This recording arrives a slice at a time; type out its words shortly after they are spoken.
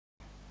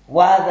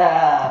What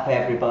up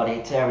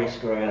everybody, Terry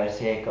Scurrillos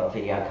here, got a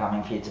video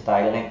coming for you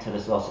today. The link to the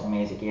source of the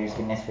music used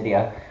in this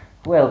video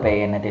will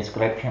be in the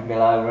description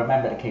below.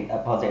 Remember to keep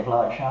that positive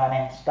light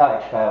shining.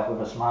 Start each day off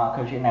with a smile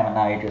because you never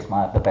know, you just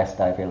might have the best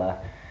day of your life.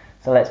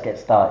 So let's get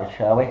started,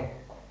 shall we?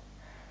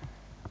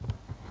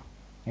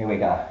 Here we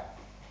go.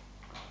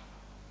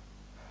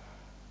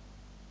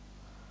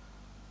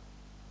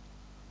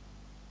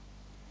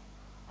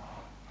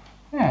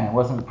 Yeah, it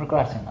wasn't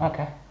progressing,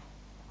 okay.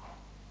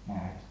 There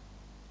it is.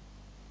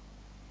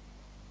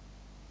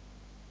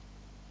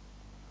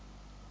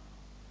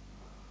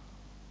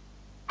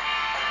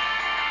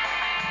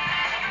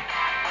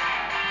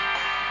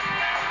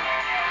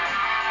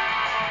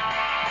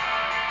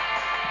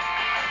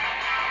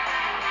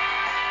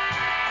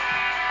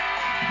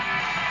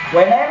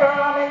 Whenever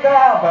I'm in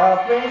doubt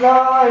about things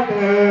I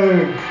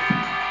do,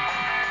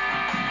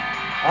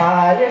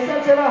 I listen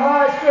to the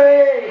high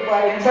street,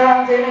 waiting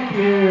sounds in a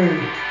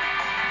queue.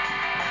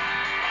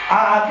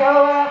 I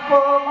go out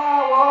for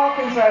my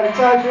walk and say the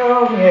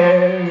social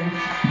news.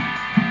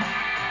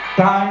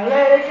 Don't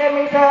let it get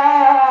me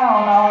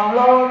down, I'm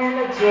long in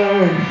the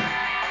tooth.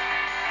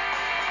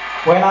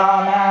 When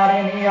I'm out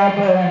in the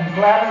open,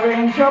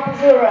 clattering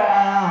shoppers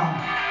around.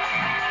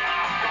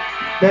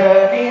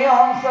 The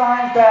neon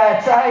signs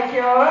that take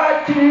you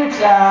right to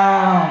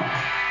town.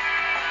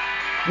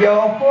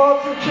 Your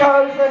thoughts are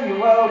chosen, your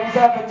world is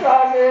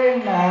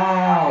advertising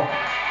now.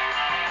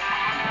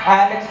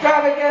 And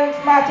extravagance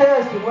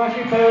matters to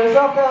worshippers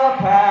of the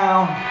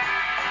pound.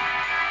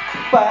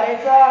 But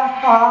it's a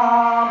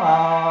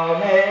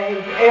harmony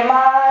in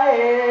my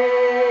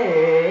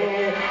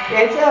head.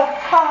 It's a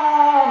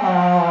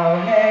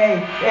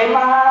harmony in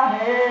my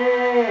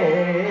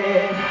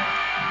head.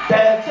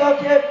 The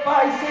subject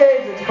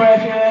faces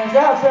expressions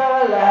out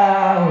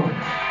aloud.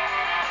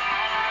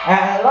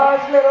 And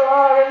life's little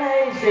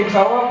irony seems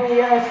so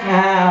obvious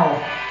now.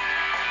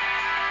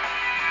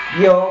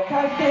 Your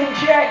casting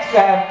checks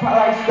have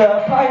placed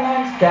the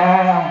payments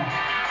down.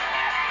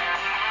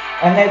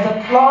 And there's a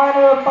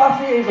line of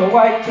buses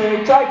await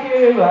to take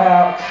you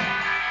out.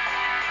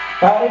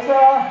 But it's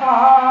a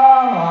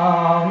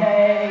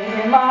harmony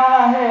in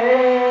my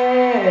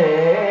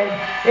head.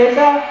 It's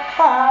a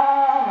harmony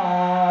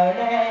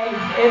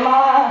in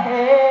my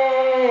head.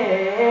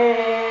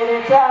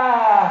 It's a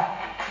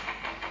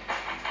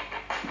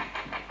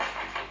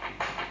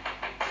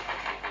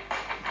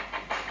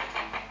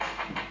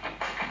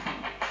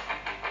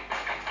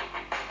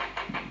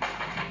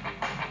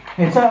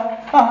It's a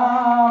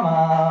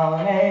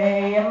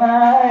harmony in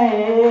my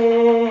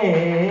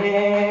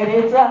head.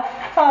 It's a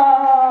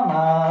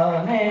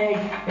harmony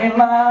in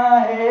my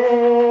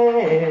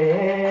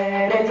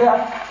head. It's a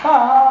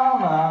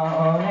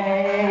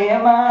harmony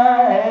in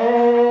my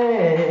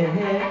head.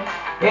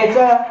 It's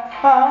a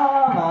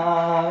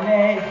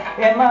harmony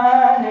in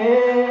my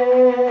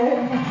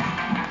head.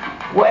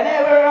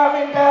 Whenever I'm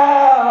in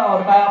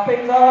doubt about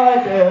things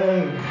I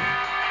do,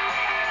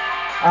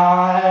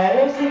 I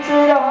listen to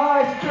the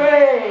high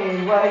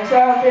street, waiting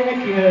sounds in the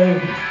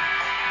queue.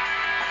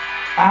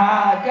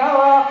 I go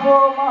out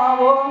for my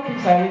walk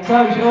and say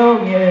social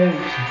news.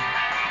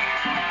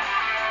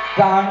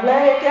 Don't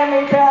let it get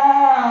me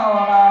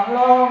down, I'm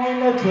long in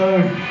the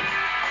tooth.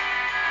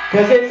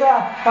 Cause it's a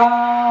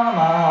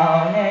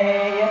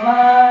harmony in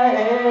my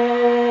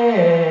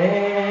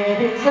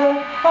head. It's a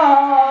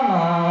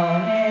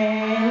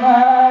harmony in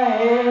my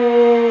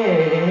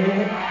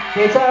head.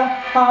 It's a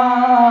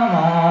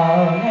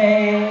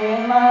harmony